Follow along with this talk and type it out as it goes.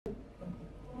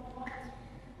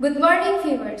Good morning,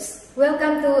 viewers.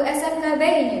 Welcome to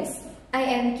KACABDIN News. I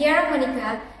am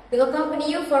KHIYARA will accompany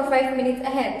you for 5 minutes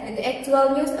ahead with the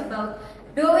actual news about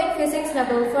duo in physics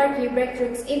Nobel for key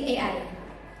breakthroughs in AI.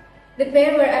 The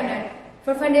pair were honored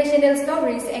for foundational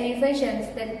discoveries and inventions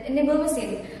that enable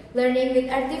machine learning with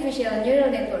artificial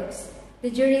neural networks. The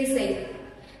jury said,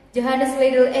 Johannes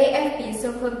Liddell AFP,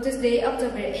 Stockholm, Tuesday,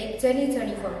 October 8,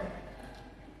 2024.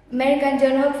 American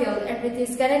John Hopfield and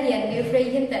British Canadian Geoffrey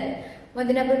Hinton won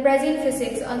the Nobel Prize in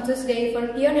Physics on Tuesday for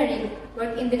pioneering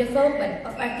work in the development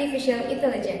of artificial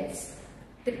intelligence.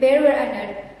 The pair were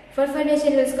honored for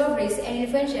foundational discoveries and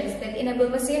inventions that enable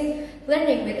machine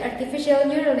learning with artificial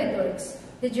neural networks,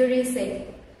 the jury said.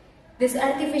 These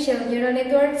artificial neural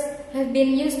networks have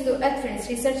been used to advance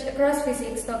research across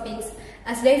physics topics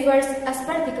as diverse as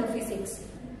particle physics,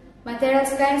 materials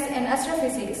science, and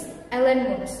astrophysics. Alan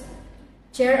Moons,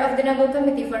 chair of the Nobel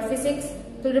Committee for Physics,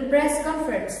 told the press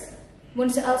conference.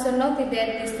 Moons also noted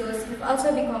that these tools have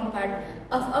also become part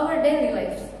of our daily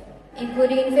lives,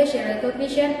 including in facial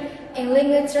recognition and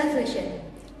language translation.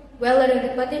 While learning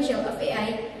the potential of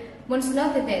AI, Moons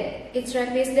noted that its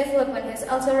rapid development has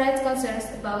also raised concerns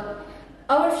about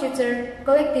our future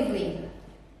collectively.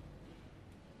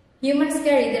 Humans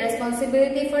carry the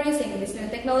responsibility for using this new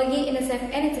technology in a safe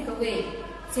and ethical way,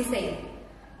 she said.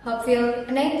 Hopfield,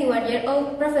 a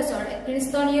 91-year-old professor at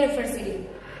Princeton University,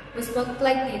 was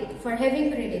spotlighted for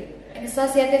having created an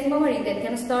associative memory that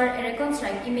can store and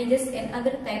reconstruct images and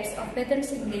other types of patterns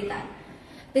in data.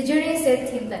 The jury said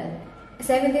Hinton, a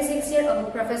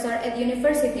 76-year-old professor at the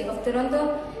University of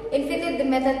Toronto, invented the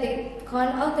method that can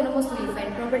autonomously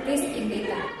find properties in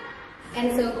data,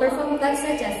 and so perform tasks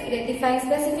such as identifying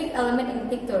specific elements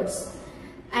in pictures.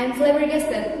 I am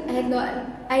flabbergasted. I had no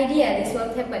idea this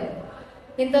would happen.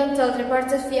 Hinton told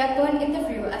reporters via phone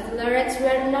interview as the laureates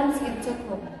were announced in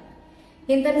Stockholm.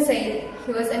 Hinton said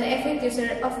he was an avid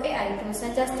user of AI tools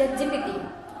such as ChatGPT,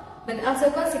 but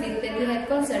also considered that he had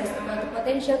concerns about the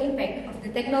potential impact of the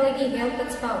technology he held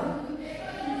its power.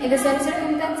 In the same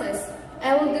circumstances,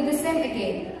 I will do the same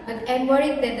again, but I am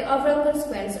worried that the overall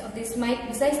consequence of this might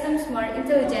be systems more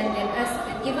intelligent than us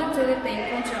that eventually take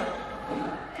control.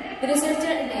 The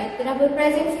researcher added the Nobel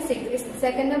Prize in Physics is the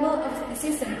second Nobel of the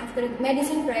season after the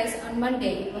Medicine Prize on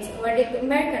Monday was awarded to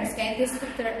American scientists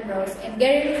Victor Ambrose and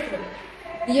Gary Littler.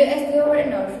 The US duo were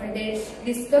known for their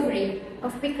discovery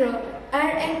of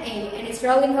microRNA and its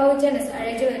role in how genes are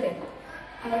regulated.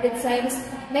 Awarded Science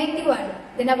 91,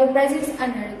 the Nobel Prizes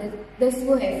honor those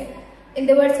who have, in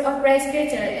the words of prize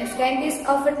creator and scientist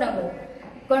Alfred Nobel,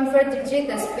 conferred the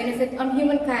greatest benefit on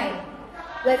humankind.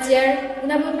 Last year, the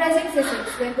Nobel Prize in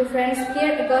Physics went to French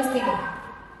Pierre Agostini,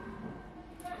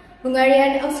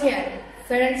 Hungarian Austrian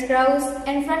Ferenc Krauss,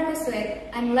 and Francois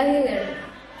and Lahiller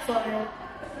for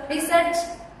research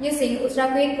using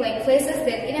ultra-quick light phases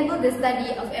that enable the study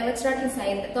of electrons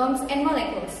inside atoms and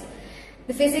molecules.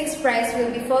 The Physics Prize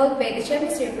will be followed by the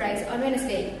Chemistry Prize on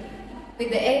Wednesday,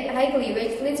 with the highly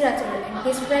rated literature and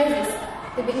his prizes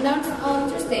to be announced on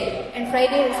Tuesday and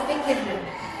Friday respectively.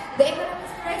 The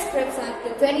Economics Prize wraps up the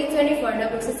 2024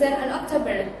 Nobel season on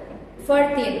October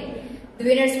 14. The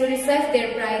winners will receive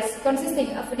their prize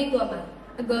consisting of a diploma,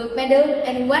 a gold medal,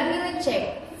 and 1 million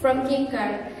check from King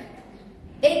Carl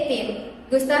 18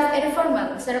 Gustav at a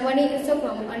formal ceremony in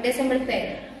Stockholm on December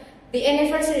 10, the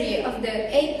anniversary of the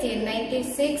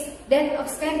 1896 death of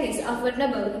scientist Alfred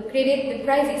Nobel, who created the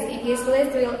prizes in his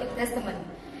last will and testament.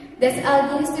 That's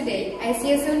all news today. I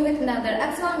see you soon with another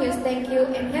actual news. Thank you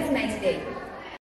and have a nice day.